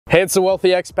Hey, it's the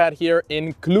Wealthy Expat here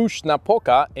in Cluj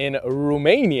Napoca in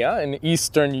Romania in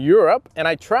Eastern Europe, and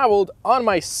I traveled on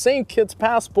my St Kitts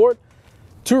passport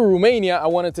to Romania. I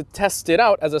wanted to test it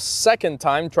out as a second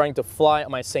time trying to fly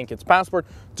on my St Kitts passport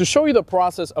to show you the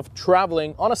process of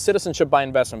traveling on a citizenship by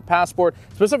investment passport,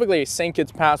 specifically a St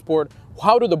Kitts passport.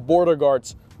 How do the border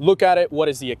guards look at it? What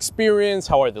is the experience?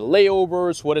 How are the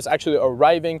layovers? What is actually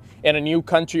arriving in a new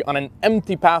country on an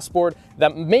empty passport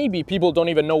that maybe people don't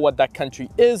even know what that country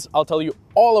is? I'll tell you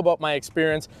all about my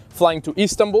experience flying to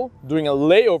Istanbul, doing a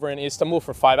layover in Istanbul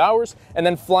for 5 hours, and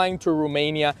then flying to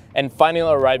Romania and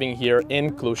finally arriving here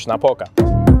in Cluj Napoca.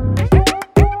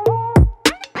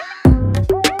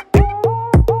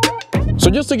 So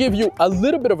just to give you a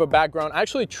little bit of a background, I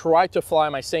actually tried to fly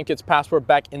my St. Kitts passport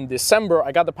back in December.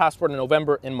 I got the passport in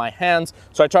November in my hands.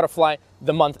 So I tried to fly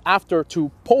the month after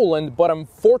to Poland, but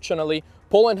unfortunately,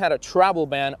 Poland had a travel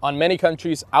ban on many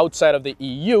countries outside of the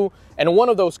EU. And one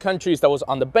of those countries that was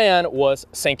on the ban was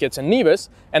St. Kitts and Nevis.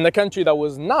 And the country that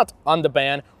was not on the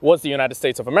ban was the United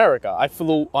States of America. I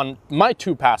flew on my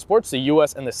two passports, the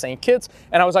US and the St. Kitts,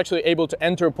 and I was actually able to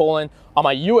enter Poland on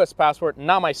my US passport,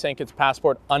 not my St. Kitts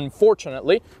passport,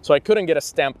 unfortunately. So I couldn't get a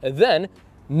stamp then.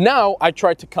 Now I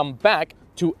tried to come back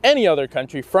to any other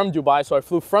country from Dubai. So I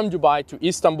flew from Dubai to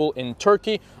Istanbul in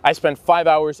Turkey. I spent 5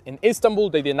 hours in Istanbul.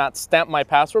 They did not stamp my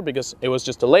passport because it was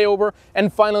just a layover.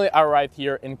 And finally, I arrived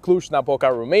here in Cluj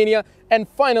Napoca, Romania. And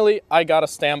finally, I got a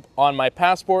stamp on my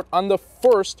passport on the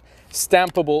first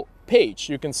stampable page.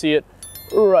 You can see it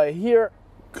right here,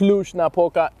 Cluj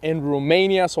Napoca in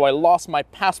Romania. So I lost my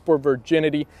passport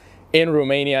virginity in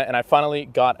Romania and I finally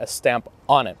got a stamp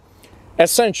on it.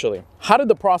 Essentially, how did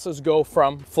the process go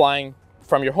from flying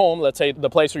from your home, let's say the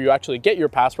place where you actually get your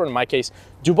passport, in my case,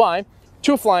 Dubai,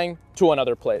 to flying to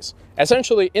another place?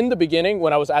 Essentially, in the beginning,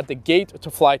 when I was at the gate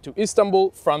to fly to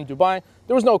Istanbul from Dubai,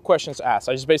 there was no questions asked.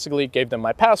 I just basically gave them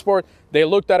my passport. They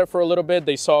looked at it for a little bit.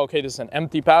 They saw, okay, this is an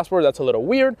empty passport. That's a little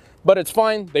weird, but it's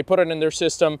fine. They put it in their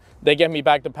system. They gave me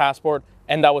back the passport,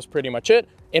 and that was pretty much it.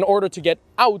 In order to get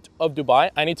out of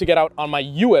Dubai, I need to get out on my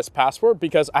US passport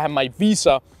because I have my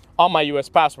visa on my US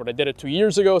passport. I did it 2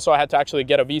 years ago, so I had to actually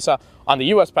get a visa on the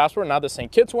US passport, not the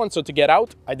St. Kitts one. So to get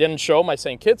out, I didn't show my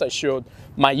St. Kitts, I showed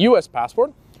my US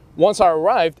passport. Once I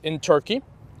arrived in Turkey,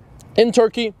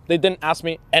 they didn't ask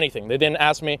me anything. They didn't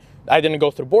ask me, I didn't go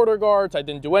through border guards, I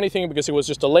didn't do anything because it was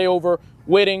just a layover,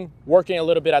 waiting, working a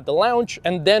little bit at the lounge,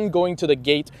 and then going to the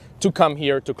gate to come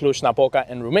here to Cluj Napoca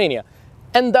in Romania.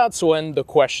 And that's when the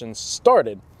questions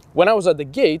started. When I was at the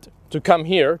gate to come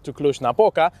here to Cluj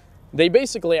Napoca, they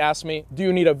basically asked me, do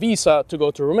you need a visa to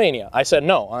go to Romania? I said,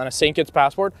 no, on a St. Kitts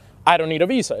passport, I don't need a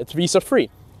visa. It's visa free.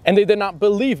 And they did not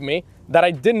believe me that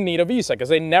I didn't need a visa because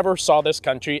they never saw this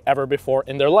country ever before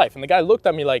in their life. And the guy looked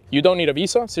at me like, you don't need a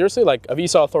visa? Seriously? Like a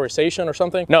visa authorization or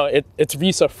something? No, it's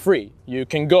visa free. You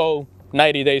can go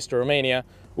 90 days to Romania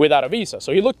without a visa.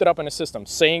 So he looked it up in his system,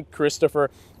 St.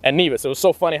 Christopher and Nevis. It was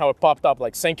so funny how it popped up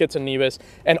like St. Kitts and Nevis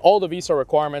and all the visa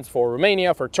requirements for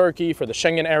Romania, for Turkey, for the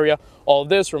Schengen area. All of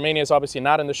this, Romania is obviously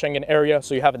not in the Schengen area.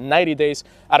 So you have 90 days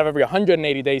out of every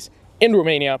 180 days in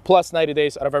Romania, plus 90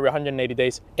 days out of every 180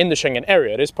 days in the Schengen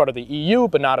area. It is part of the EU,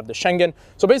 but not of the Schengen.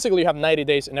 So basically you have 90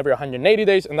 days in every 180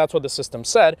 days, and that's what the system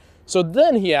said. So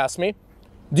then he asked me,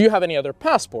 do you have any other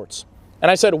passports?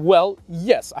 And I said, well,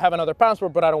 yes, I have another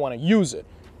passport, but I don't want to use it.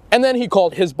 And then he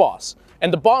called his boss.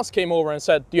 And the boss came over and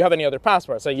said, do you have any other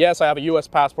passport? I said, yes, I have a US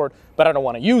passport, but I don't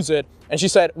want to use it. And she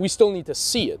said, we still need to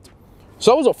see it.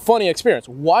 So that was a funny experience.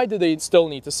 Why did they still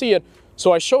need to see it?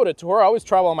 So I showed it to her. I always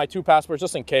travel on my two passports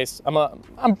just in case.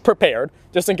 I'm prepared,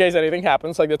 just in case anything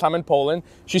happens, like the time in Poland.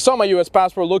 She saw my US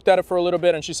passport, looked at it for a little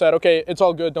bit, and she said, okay, it's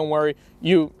all good, don't worry.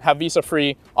 You have visa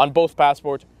free on both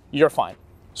passports, you're fine.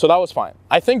 So that was fine.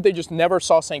 I think they just never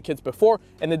saw St. Kitts before,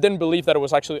 and they didn't believe that it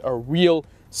was actually a real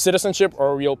citizenship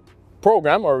or a real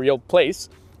program or a real place.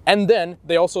 And then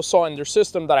they also saw in their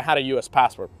system that I had a US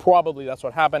passport. Probably that's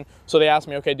what happened. So they asked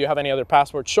me, okay, do you have any other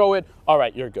passport? Show it. All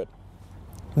right, you're good.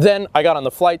 Then I got on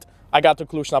the flight. I got to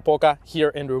Cluj Napoca here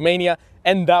in Romania,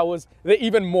 and that was the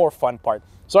even more fun part.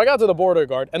 So I got to the border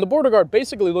guard, and the border guard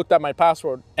basically looked at my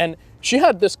passport, and she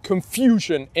had this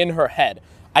confusion in her head.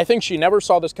 I think she never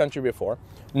saw this country before.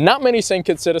 Not many St.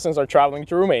 Kitts citizens are traveling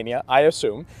to Romania, I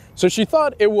assume. So she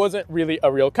thought it wasn't really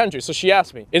a real country. So she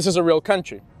asked me, is this a real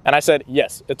country? And I said,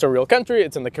 yes, it's a real country.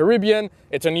 It's in the Caribbean.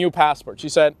 It's a new passport. She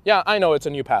said, yeah, I know it's a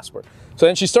new passport. So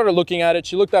then she started looking at it.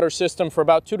 She looked at her system for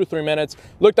about 2 to 3 minutes,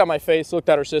 looked at my face, looked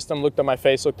at her system, looked at my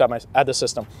face, looked at the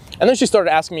system. And then she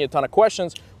started asking me a ton of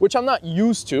questions, which I'm not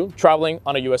used to traveling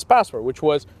on a US passport, which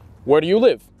was, where do you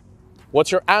live?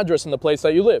 What's your address in the place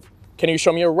that you live? Can you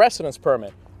show me a residence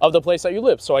permit? of the place that you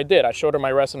live. So I did. I showed her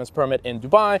my residence permit in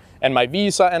Dubai and my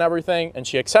visa and everything, and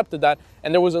she accepted that.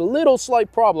 And there was a little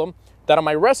slight problem that on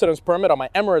my residence permit, on my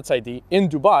Emirates ID in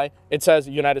Dubai, it says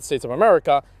United States of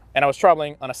America, and I was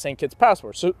traveling on a St. Kitts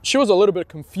passport. So she was a little bit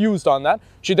confused on that.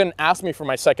 She didn't ask me for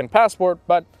my second passport,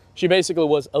 but she basically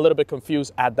was a little bit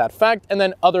confused at that fact. And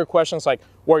then other questions like,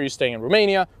 where are you staying in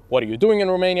Romania? What are you doing in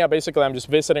Romania? Basically, I'm just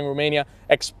visiting Romania,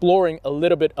 exploring a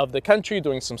little bit of the country,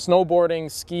 doing some snowboarding,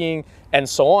 skiing, and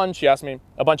so on. She asked me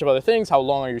a bunch of other things. How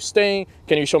long are you staying?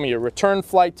 Can you show me your return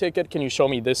flight ticket? Can you show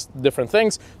me this different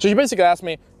things? So she basically asked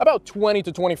me about 20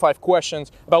 to 25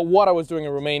 questions about what I was doing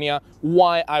in Romania,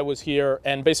 why I was here,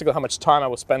 and basically how much time I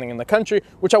was spending in the country,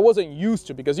 which I wasn't used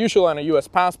to, because usually on a US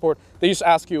passport, they just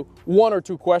ask you 1 or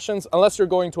 2 questions, unless you're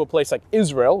going to a place like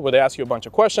Israel, where they ask you a bunch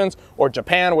of questions, or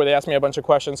Japan, where they ask me a bunch of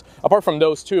questions. Apart from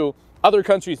those two, other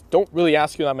countries don't really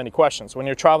ask you that many questions. When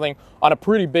you're traveling on a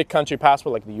pretty big country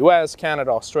passport like the US,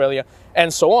 Canada, Australia,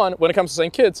 and so on, when it comes to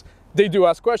St. Kitts, they do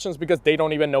ask questions because they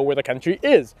don't even know where the country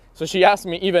is. So she asked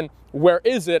me even, where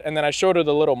is it? And then I showed her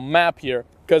the little map here,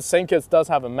 because St. Kitts does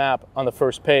have a map on the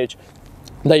first page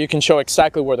that you can show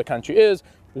exactly where the country is,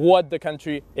 what the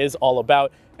country is all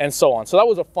about, and so on. So that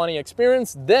was a funny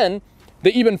experience. Then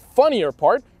the even funnier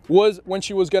part was when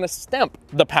she was gonna stamp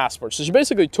the passport. So she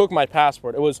basically took my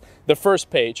passport. It was the first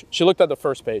page. She looked at the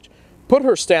first page, put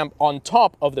her stamp on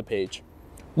top of the page,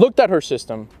 looked at her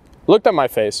system, looked at my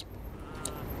face,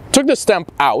 took the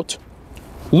stamp out,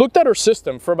 looked at her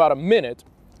system for about a minute,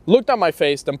 looked at my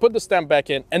face, then put the stamp back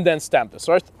in, and then stamped it.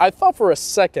 So I thought for a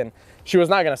second she was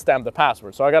not gonna stamp the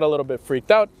passport. So I got a little bit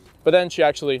freaked out, but then she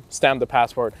actually stamped the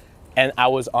passport, and I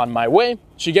was on my way.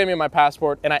 She gave me my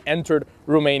passport, and I entered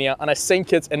Romania on a St.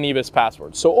 Kitts and Nevis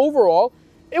passport. So overall,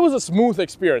 it was a smooth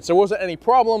experience. There wasn't any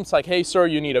problems like, hey sir,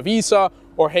 you need a visa,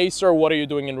 or hey sir, what are you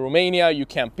doing in Romania? You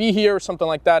can't be here, or something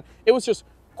like that. It was just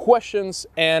questions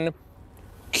and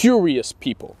curious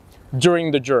people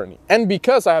during the journey. And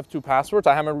because I have 2 passports,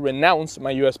 I haven't renounced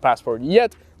my US passport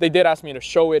yet. They did ask me to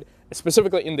show it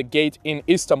specifically in the gate in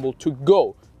Istanbul to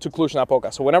go to Cluj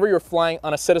Napoca. So whenever you're flying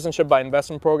on a citizenship by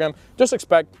investment program, just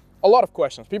expect a lot of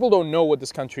questions. People don't know what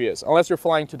this country is unless you're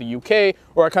flying to the UK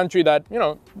or a country that, you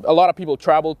know, a lot of people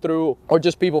travel through, or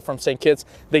just people from St. Kitts,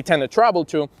 they tend to travel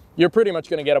to. You're pretty much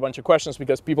going to get a bunch of questions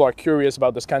because people are curious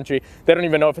about this country. They don't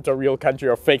even know if it's a real country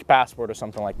or a fake passport or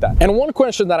something like that. And one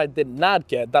question that I did not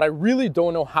get, that I really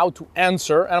don't know how to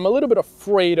answer, and I'm a little bit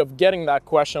afraid of getting that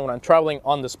question when I'm traveling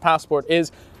on this passport,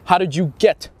 is how did you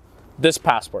get this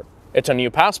passport? It's a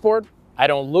new passport. I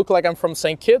don't look like I'm from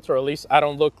St. Kitts, or at least I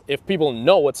don't look, if people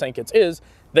know what St. Kitts is,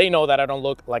 they know that I don't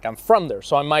look like I'm from there.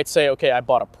 So I might say, okay, I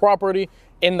bought a property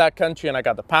in that country and I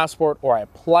got the passport, or I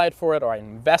applied for it, or I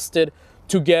invested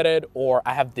to get it, or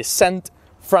I have descent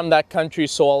from that country.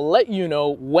 So I'll let you know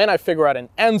when I figure out an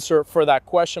answer for that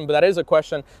question. But that is a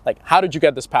question like, how did you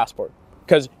get this passport?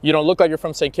 Because you don't look like you're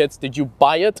from St. Kitts. Did you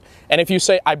buy it? And if you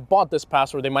say, I bought this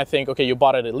passport, they might think, okay, you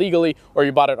bought it illegally, or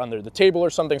you bought it under the table or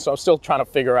something. So I'm still trying to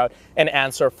figure out an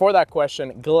answer for that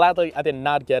question. Gladly, I did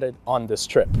not get it on this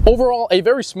trip. Overall, a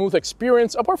very smooth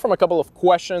experience, apart from a couple of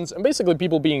questions and basically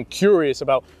people being curious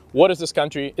about, what is this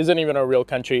country? Is it even a real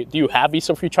country? Do you have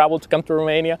visa-free travel to come to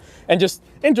Romania? And just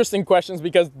interesting questions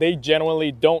because they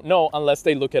genuinely don't know unless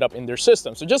they look it up in their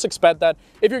system. So just expect that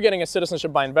if you're getting a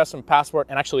citizenship by investment passport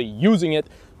and actually using it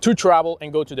to travel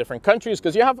and go to different countries,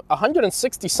 because you have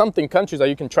 160 something countries that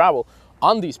you can travel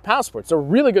on these passports. They're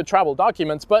really good travel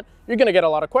documents, but you're gonna get a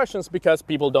lot of questions because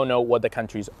people don't know what the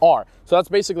countries are. So that's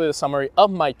basically the summary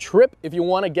of my trip. If you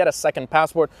wanna get a second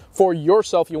passport for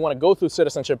yourself, you wanna go through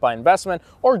citizenship by investment,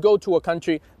 or go to a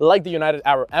country like the United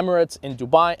Arab Emirates in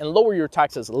Dubai and lower your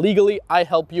taxes legally, I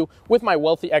help you with my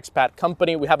Wealthy Expat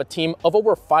company. We have a team of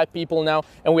over 5 people now,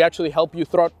 and we actually help you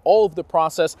throughout all of the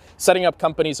process, setting up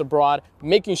companies abroad,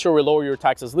 making sure we lower your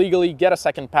taxes legally, get a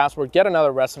second passport, get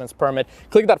another residence permit.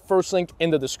 Click that first link in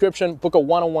the description, book a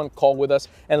one-on-one call with us,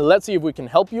 and let's see if we can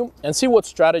help you and see what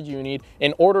strategy you need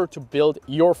in order to build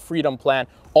your freedom plan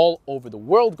all over the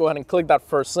world. Go ahead and click that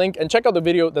first link and check out the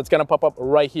video that's gonna pop up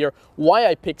right here, why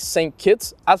I picked St.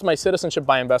 Kitts as my citizenship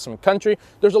by investment country.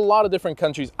 There's a lot of different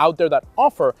countries out there that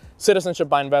offer citizenship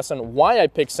by investment. Why I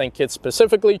picked St. Kitts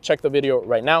specifically, check the video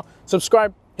right now.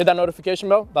 Subscribe, hit that notification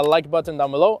bell, that like button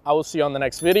down below. I will see you on the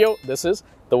next video. This is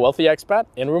the Wealthy Expat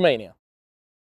in Romania.